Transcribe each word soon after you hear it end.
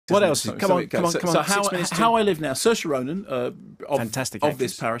What else? Come on. So 6 minutes how I Live Now. Saoirse Ronan, Fantastic of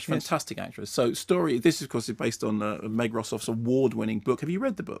this actress. parish, fantastic actress. So story. This, of course, is based on Meg Rossoff's award-winning book. Have you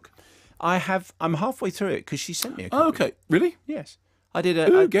read the book? I have. I'm halfway through it because she sent me a copy. Oh, okay, really? Yes. I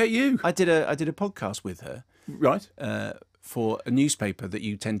did Get you. I did a podcast with her. Right. For a newspaper that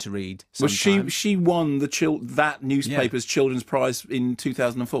you tend to read Well, sometimes. she won that newspaper's children's prize in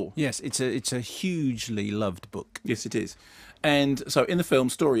 2004. Yes, it's a hugely loved book. Yes, it is. And so in the film,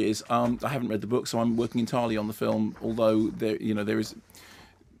 story is I haven't read the book, so I'm working entirely on the film. Although there is.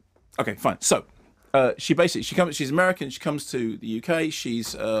 Okay, fine. So. She's American. She comes to the UK.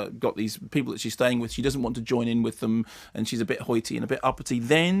 She's got these people that she's staying with. She doesn't want to join in with them, and she's a bit hoity and a bit uppity.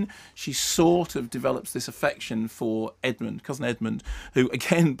 Then she sort of develops this affection for cousin Edmund, who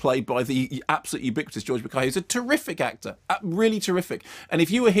again played by the absolutely ubiquitous George Mackay, who's a terrific actor, really terrific. And if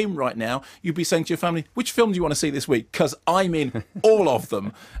you were him right now, you'd be saying to your family, "Which film do you want to see this week? Because I'm in all of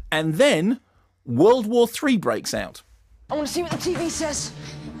them." And then World War III breaks out. I want to see what the TV says.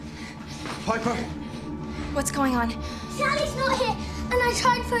 Piper? What's going on? Sally's not here, and I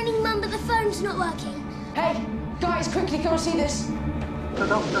tried phoning Mum, but the phone's not working. Hey, guys, quickly, come and see this.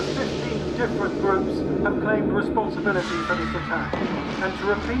 That up to 15 different groups have claimed responsibility for this attack. And to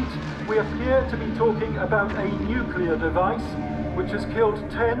repeat, we appear to be talking about a nuclear device which has killed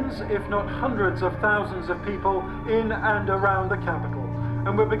tens, if not hundreds of thousands of people in and around the capital.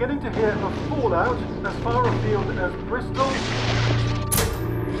 And we're beginning to hear of fallout as far afield as Bristol.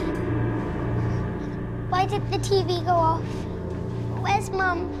 Why did the TV go off? Where's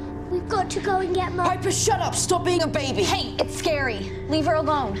Mum? We've got to go and get Mum. Piper, shut up! Stop being a baby! Hey, it's scary. Leave her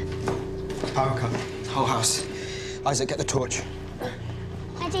alone. Power cut. Whole house. Isaac, get the torch.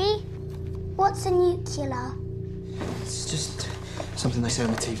 Daddy, what's a nuclear? It's just something they say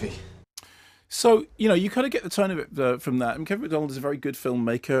on the TV. So, you kind of get the tone of it from that. And Kevin MacDonald is a very good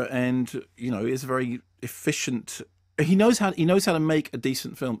filmmaker and, is a very efficient... He knows how to make a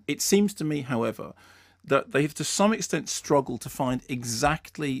decent film. It seems to me, however, that they have to some extent struggled to find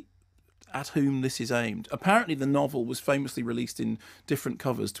exactly at whom this is aimed. Apparently the novel was famously released in different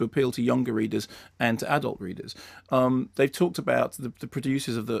covers to appeal to younger readers and to adult readers. They've talked about the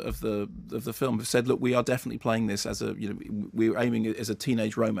producers of the film have said, look, we are definitely playing this as we're aiming it as a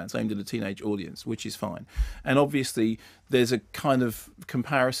teenage romance aimed at a teenage audience, which is fine. And obviously there's a kind of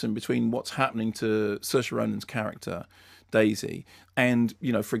comparison between what's happening to Saoirse Ronan's character Daisy, and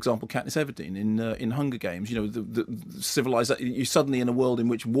for example, Katniss Everdeen in Hunger Games. The civilization. You're suddenly in a world in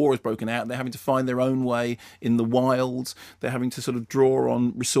which war has broken out. They're having to find their own way in the wilds. They're having to sort of draw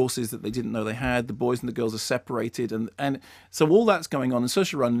on resources that they didn't know they had. The boys and the girls are separated, and so all that's going on. And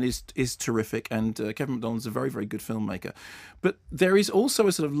Saoirse Ronan is terrific, and Kevin MacDonald is a very, very good filmmaker. But there is also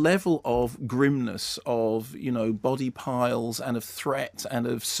a sort of level of grimness, of body piles, and of threat, and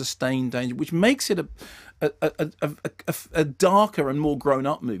of sustained danger, which makes it a darker and more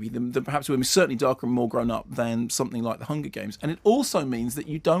grown-up movie than perhaps certainly darker and more grown-up than something like The Hunger Games. And it also means that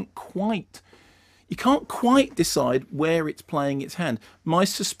you can't quite decide where it's playing its hand. My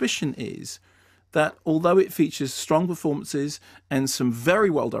suspicion is that although it features strong performances and some very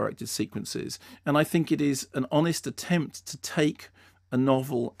well-directed sequences, and I think it is an honest attempt to take a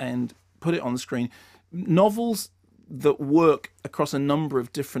novel and put it on the screen, novels that work across a number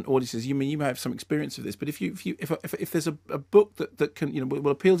of different audiences. You may have some experience of this, but if there's a book that can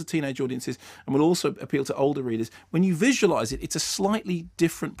will appeal to teenage audiences and will also appeal to older readers, when you visualize it, it's a slightly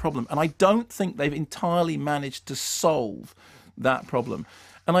different problem, and I don't think they've entirely managed to solve that problem.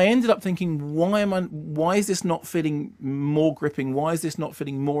 And I ended up thinking, why is this not feeling more gripping? Why is this not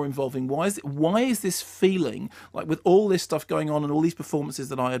feeling more involving? Why is this feeling like, with all this stuff going on and all these performances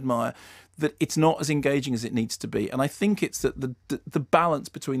that I admire, that it's not as engaging as it needs to be? And I think it's that the balance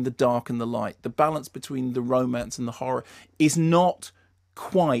between the dark and the light, the balance between the romance and the horror is not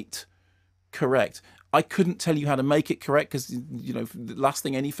quite correct. I couldn't tell you how to make it correct, because the last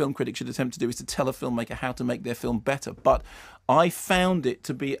thing any film critic should attempt to do is to tell a filmmaker how to make their film better. But I found it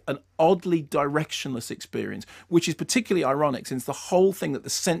to be an oddly directionless experience, which is particularly ironic since the whole thing that the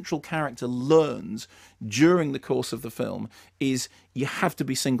central character learns during the course of the film is you have to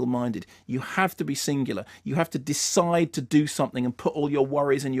be single-minded, you have to be singular, you have to decide to do something and put all your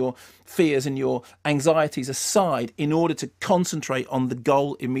worries and your fears and your anxieties aside in order to concentrate on the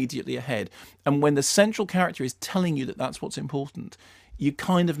goal immediately ahead. And when the central character is telling you that that's what's important, you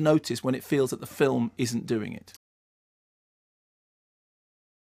kind of notice when it feels that the film isn't doing it.